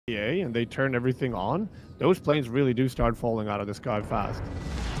and they turn everything on, those planes really do start falling out of the sky fast.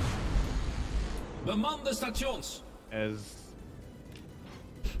 Bemande stations. As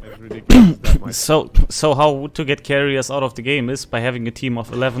ridiculous as that might So how to get carriers out of the game is by having a team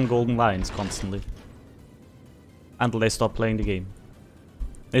of 11 golden lions constantly. Until they stop playing the game.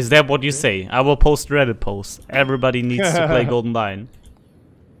 Is that what you say? I will post Reddit post. Everybody needs to play Golden Lion.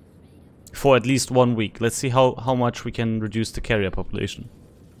 For at least 1 week. Let's see how much we can reduce the carrier population.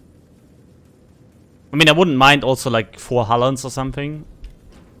 I mean, I wouldn't mind also like 4 Hallands or something.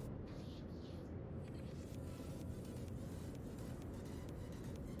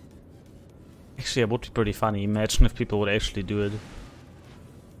 Actually, it would be pretty funny. Imagine if people would actually do it.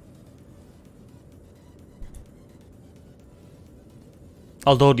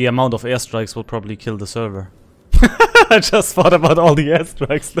 Although the amount of airstrikes would probably kill the server. I just thought about all the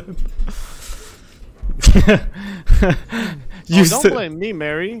airstrikes then. Don't blame me,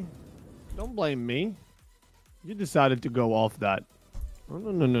 Mary. Don't blame me. You decided to go off that. Oh,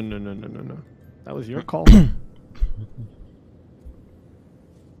 no. That was your call.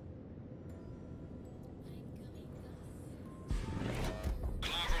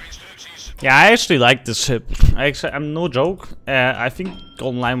 Yeah, I actually like this ship. I'm no joke. I think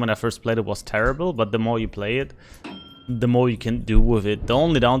Golden Lion when I first played it was terrible, but the more you play it, the more you can do with it. The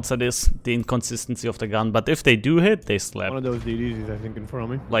only downside is the inconsistency of the gun, but if they do hit, they slap. One of those DDs is, I think, in front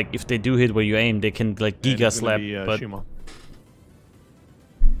of me. Like, if they do hit where you aim, they can, like, giga slap, but Shima.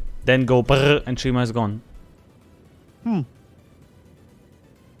 Then go brrr, and Shima is gone.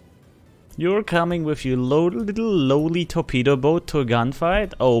 You're coming with your little lowly torpedo boat to a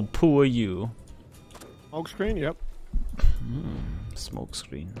gunfight? Oh, poor you. Smoke screen, yep. Smoke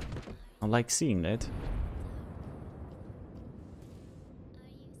screen. I like seeing that.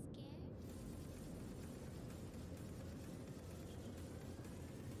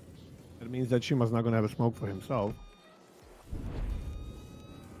 That means that Shima's not gonna have a smoke for himself.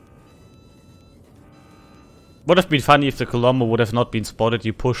 Would have been funny if the Colombo would have not been spotted.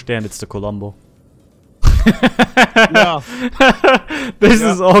 You push there and it's the Colombo. Yeah. This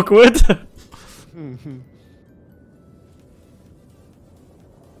is awkward.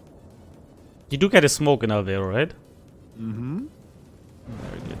 You do get a smoke in Alvero, right? Mm-hmm.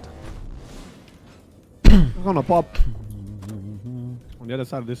 Very good. It's gonna pop. On the other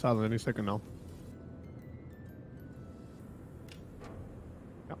side of this island any second now.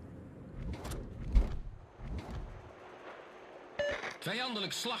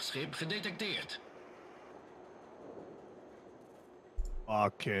 Vijandelijk slagschip gedetecteerd.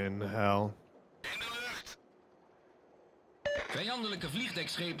 Fucking hell. In de lucht. Vijandelijke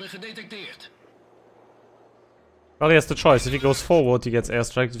vliegdekschepen gedetecteerd. Well, he has the choice. If he goes forward, he gets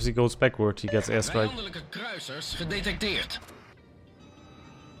airstrike. If he goes backward, he gets airstrike. Vijandelijke kruisers gedetecteerd.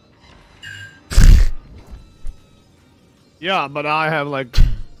 Yeah, but I have like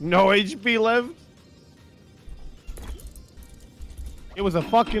no HP left. It was a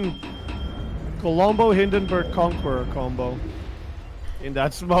fucking Colombo Hindenburg Conqueror combo in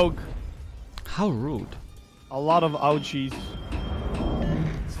that smoke. How rude. A lot of ouchies.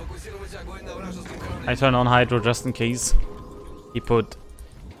 I turn on Hydro just in case. He put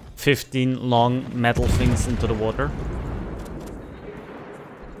 15 long metal things into the water.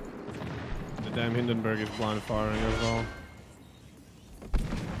 The damn Hindenburg is blind firing as well.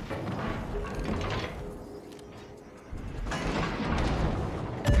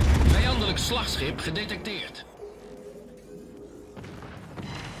 Vijandelijk slagschip gedetecteerd.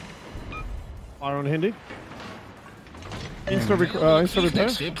 Fire on Hindi. Insta repair.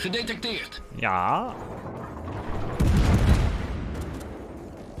 Vliegdekschip gedetecteerd. Ja.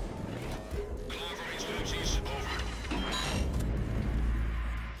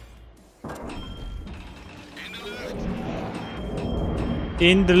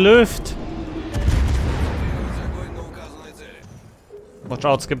 In de lucht. Watch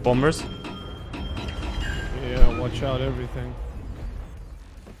out, skip bombers. Yeah, watch out everything.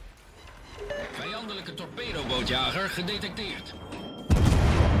 Vijandelijke torpedobootjager gedetecteerd.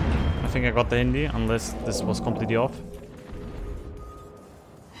 I think I got the Hindi, unless this was completely off.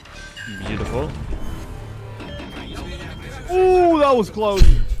 Beautiful. Ooh, that was close.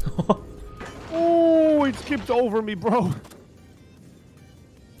 Ooh, it skipped over me, bro.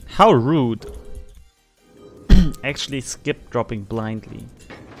 How rude. Actually skip dropping blindly.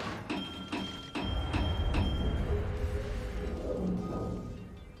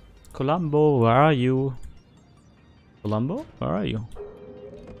 Colombo, where are you? Colombo, where are you?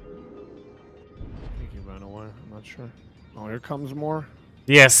 I think he ran away. I'm not sure. Oh, here comes more.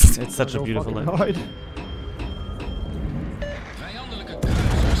 Yes, it's such a beautiful fucking land. hide. Vijandelijke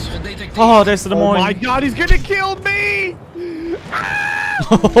kruisers gedetecteerd. Oh, there's the Oh Moin. my god, he's gonna kill me!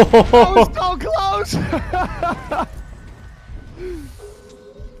 I was so close!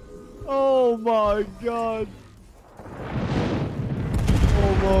 Oh my god.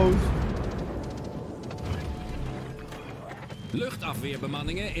 Almost.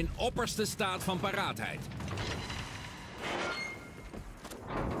 Luchtafweerbemanningen in opperste staat van paraatheid.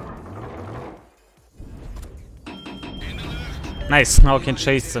 Nice, now I can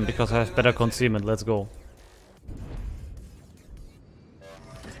chase them because I have better concealment. Let's go.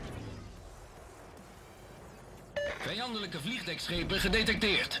 Vijandelijke vliegdekschepen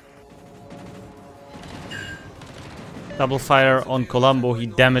gedetecteerd. Double fire on Colombo, he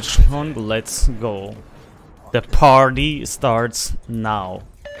damaged one. Let's go. The party starts now.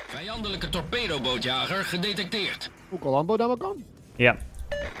 Vijandelijke torpedobootjager gedetecteerd. Hoe Colombo dan kan? Yeah.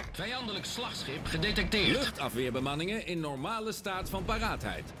 Vijandelijk slagschip gedetecteerd. Luchtafweerbemanningen in normale staat van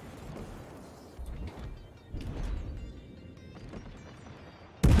paraatheid.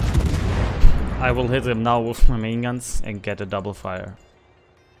 I will hit him now with my main guns and get a double fire.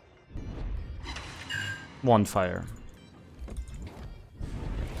 One fire.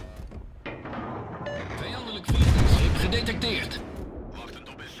 Vijandelijk vliegdekschip gedetecteerd. Wachtend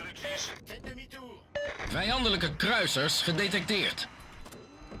op instructies. Vijandelijke kruisers gedetecteerd.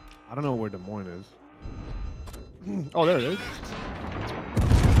 I don't know where the Moin is. Oh, there it is.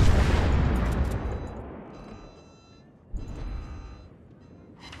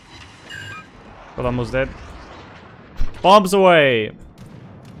 But almost dead. Bombs away!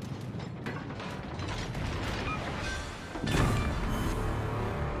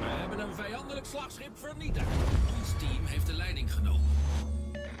 We hebben een vijandelijk slagschip vernietigd. Ons team heeft de leiding genomen.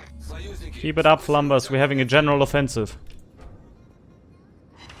 Keep it up, Flumbers. We're having a general offensive.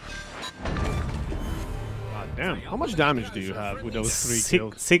 God damn. How much damage do you have with those 3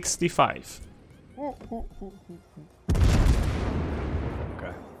 kills? 65.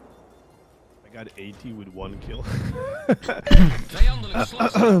 Okay. I got 80 with 1 kill. Vijandelijk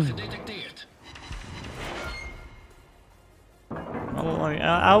slagschip gedetecteerd. Well,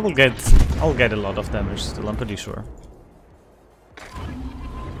 I'll get a lot of damage still, I'm pretty sure.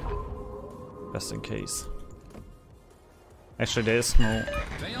 Just in case. Actually, there is no...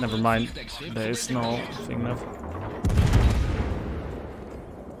 Never mind. There is no thing left.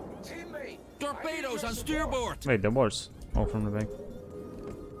 Torpedo's aan stuurboord. Wait, there was. Oh, from the back.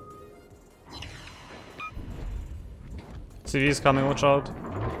 CV is coming, watch out.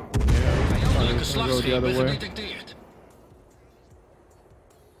 Vijandelijke It's gonna go the slagschepen other way. gedetecteerd.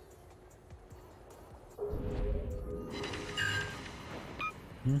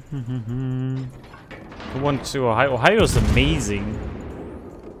 Who went to Ohio? Ohio's amazing.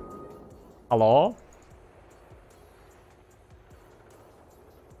 Hello?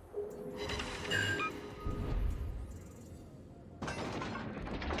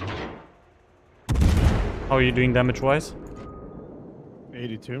 How are you doing damage-wise?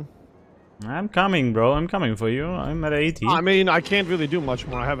 82. I'm coming, bro. I'm coming for you. I'm at 80. I mean, I can't really do much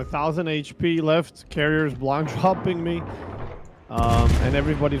more. I have 1,000 HP left. Carriers blind dropping me. And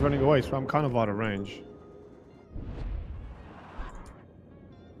everybody's running away, so I'm kind of out of range.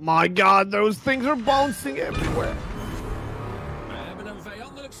 My god, those things are bouncing everywhere. We hebben een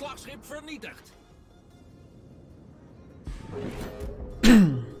vijandelijk slagschip vernietigd.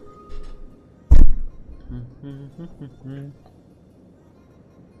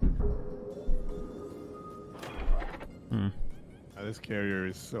 This carrier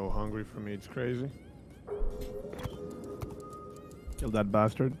is so hungry for me, it's crazy. Kill that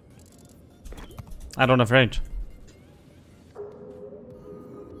bastard. I don't have range.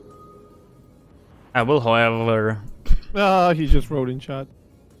 I will, however... He just wrote in chat.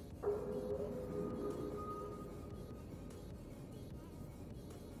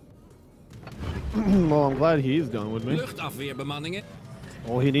 Well, I'm glad he's done with me. Luchtafweerbemanningen.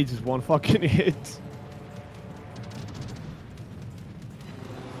 All he needs is one fucking hit.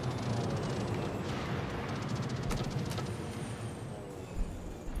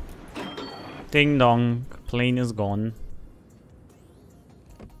 Ding dong, plane is gone.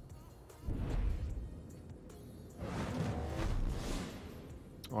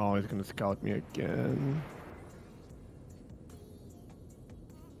 Oh, he's gonna scout me again.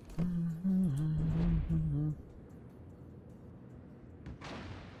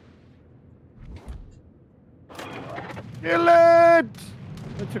 Kill it!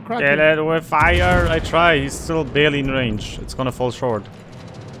 It's a crack. Get it with fire! I try, he's still barely in range. It's gonna fall short.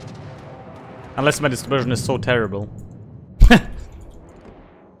 Unless my dispersion is so terrible.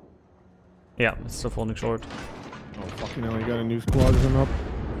 Yeah, it's still falling short. Oh, fucking hell, you got a new squadron up.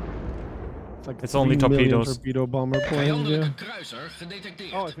 like It's only 3 million torpedoes. torpedo bomber planes, yeah. Vijandelijke kruiser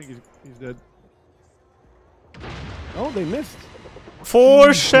gedetecteerd. Oh, I think he's dead. Oh, they missed.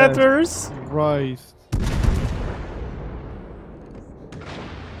 4 shatters. Christ.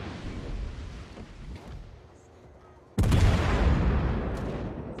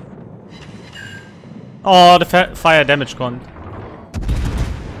 Oh, the fire damage gone.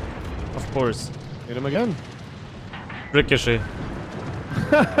 Of course. Hit him again. Ricochet.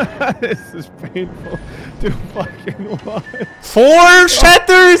 This is painful to fucking watch. 4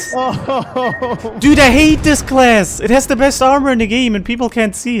 shatters! Oh. Dude, I hate this class. It has the best armor in the game and people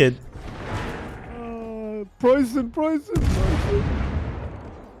can't see it. Poison.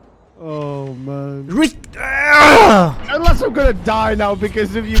 Oh man. Unless I'm gonna die now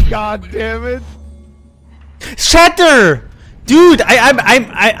because of you, god damn it. Shatter! Dude,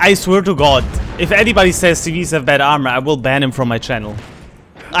 I swear to God, if anybody says CVs have bad armor, I will ban him from my channel.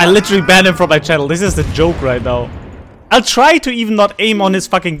 I literally ban him from my channel. This is a joke right now. I'll try to even not aim on his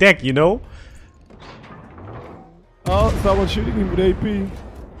fucking deck, you know? Oh, someone's shooting him with AP.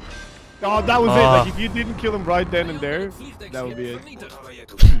 Oh, that was it. Like, if you didn't kill him right then and there, that would be it.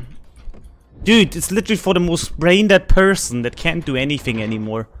 Dude, it's literally for the most brain-dead person that can't do anything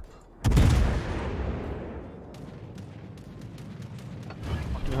anymore.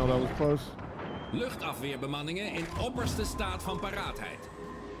 Oh, that was close. Luchtafweerbemanningen in opperste staat van paraatheid.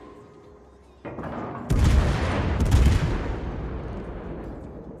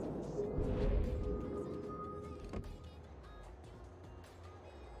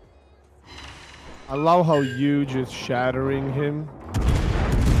 I love how you just shattering him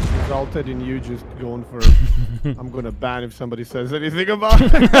resulted in you just going for I'm gonna ban if somebody says anything about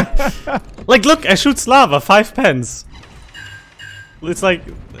it. Like, look, I shoot Slava, 5 pens. It's like,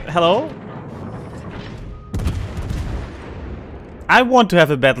 hello? I want to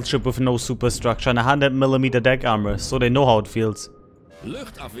have a battleship with no superstructure and 100mm deck armor, so they know how it feels.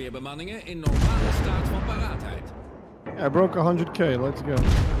 Luchtafweerbemanningen in normale staat van paraatheid. Yeah, I broke 100k, let's go.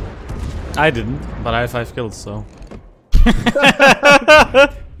 I didn't, but I have 5 kills, so.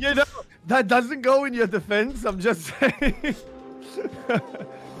 You know, that doesn't go in your defense, I'm just saying.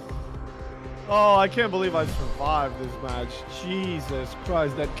 Oh, I can't believe I survived this match. Jesus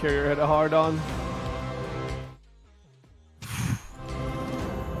Christ, that carrier had a hard on.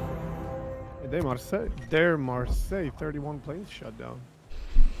 They're Marseille, 31 planes shut down.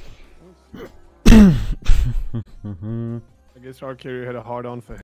 I guess our carrier had a hard on for him.